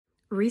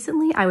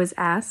Recently, I was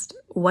asked,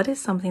 what is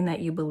something that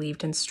you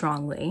believed in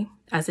strongly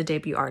as a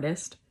debut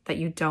artist that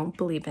you don't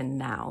believe in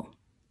now?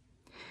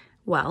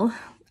 Well,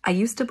 I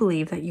used to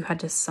believe that you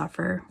had to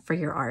suffer for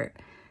your art,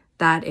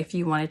 that if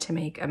you wanted to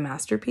make a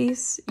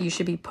masterpiece, you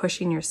should be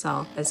pushing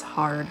yourself as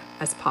hard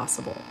as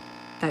possible,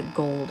 that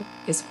gold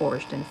is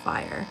forged in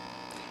fire.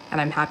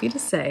 And I'm happy to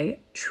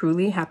say,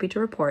 truly happy to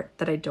report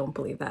that I don't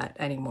believe that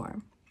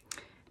anymore.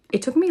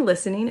 It took me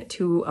listening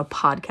to a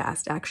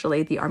podcast,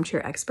 actually, The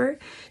Armchair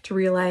Expert, to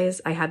realize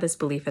I had this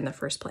belief in the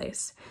first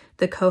place.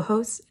 The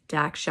co-hosts,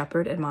 Dax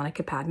Shepard and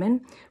Monica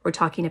Padman, were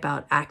talking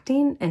about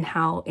acting and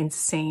how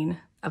insane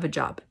of a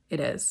job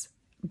it is.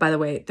 By the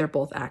way, they're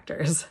both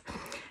actors.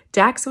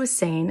 Dax was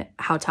saying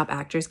how top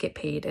actors get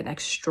paid an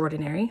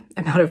extraordinary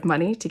amount of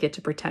money to get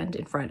to pretend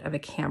in front of a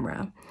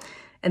camera.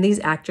 And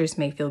these actors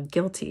may feel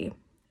guilty.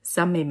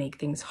 Some may make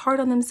things hard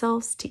on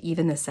themselves to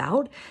even this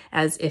out,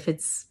 as if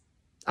it's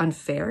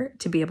unfair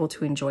to be able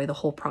to enjoy the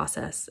whole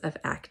process of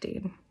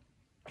acting.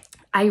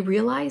 I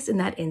realized in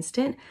that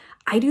instant,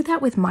 I do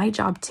that with my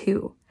job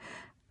too.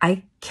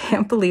 I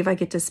can't believe I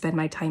get to spend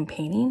my time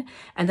painting,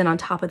 and then on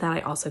top of that,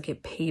 I also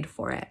get paid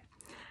for it.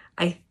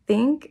 I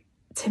think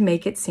to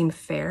make it seem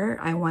fair,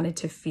 I wanted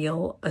to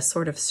feel a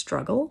sort of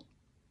struggle.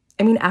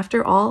 I mean,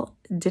 after all,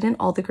 didn't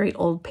all the great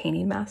old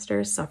painting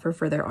masters suffer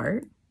for their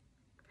art?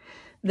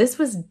 This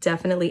was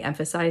definitely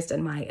emphasized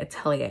in my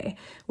atelier,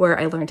 where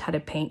I learned how to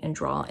paint and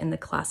draw in the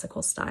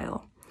classical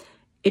style.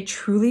 It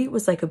truly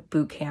was like a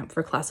boot camp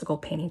for classical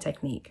painting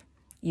technique.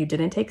 You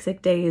didn't take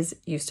sick days,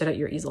 you stood at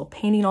your easel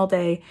painting all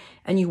day,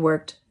 and you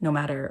worked no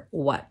matter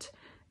what.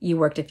 You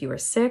worked if you were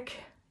sick,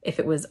 if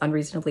it was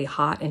unreasonably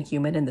hot and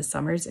humid in the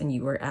summers and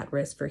you were at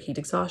risk for heat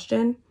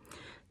exhaustion,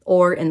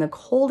 or in the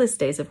coldest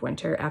days of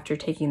winter after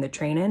taking the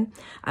train in,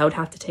 I would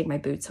have to take my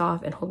boots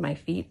off and hold my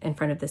feet in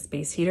front of the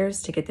space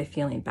heaters to get the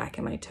feeling back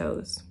in my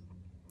toes.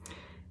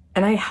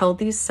 And I held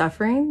these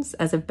sufferings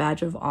as a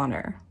badge of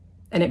honor,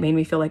 and it made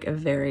me feel like a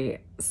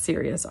very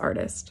serious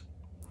artist.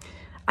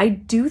 I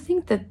do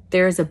think that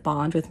there is a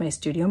bond with my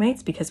studio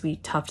mates because we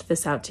toughed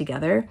this out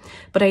together,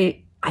 but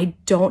I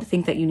don't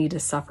think that you need to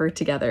suffer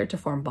together to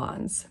form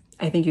bonds.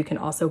 I think you can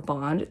also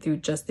bond through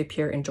just the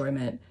pure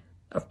enjoyment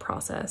of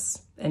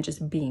process and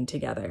just being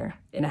together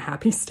in a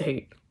happy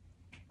state.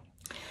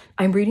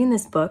 I'm reading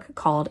this book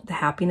called The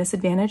Happiness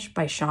Advantage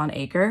by Shawn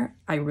Achor.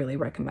 I really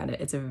recommend it.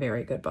 It's a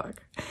very good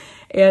book.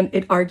 And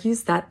it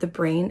argues that the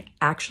brain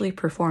actually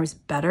performs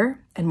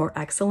better and more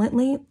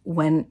excellently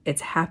when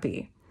it's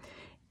happy.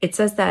 It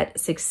says that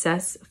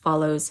success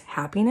follows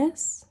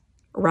happiness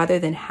rather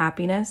than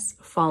happiness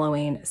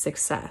following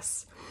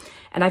success.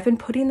 And I've been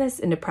putting this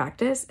into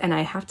practice, and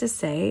I have to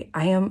say,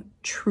 I am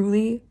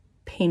truly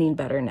painting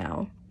better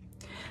now.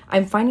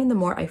 I'm finding the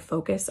more I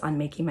focus on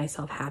making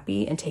myself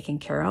happy and taken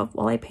care of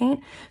while I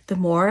paint, the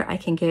more I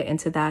can get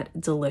into that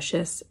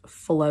delicious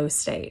flow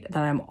state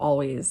that I'm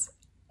always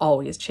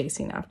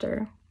chasing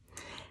after.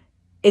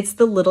 It's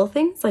the little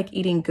things like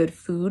eating good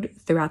food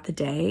throughout the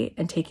day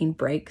and taking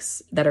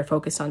breaks that are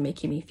focused on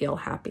making me feel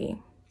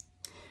happy.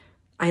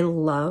 I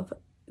love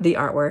the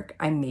artwork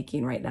I'm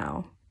making right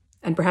now.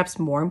 And perhaps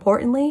more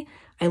importantly,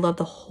 I love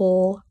the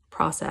whole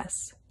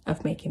process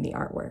of making the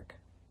artwork.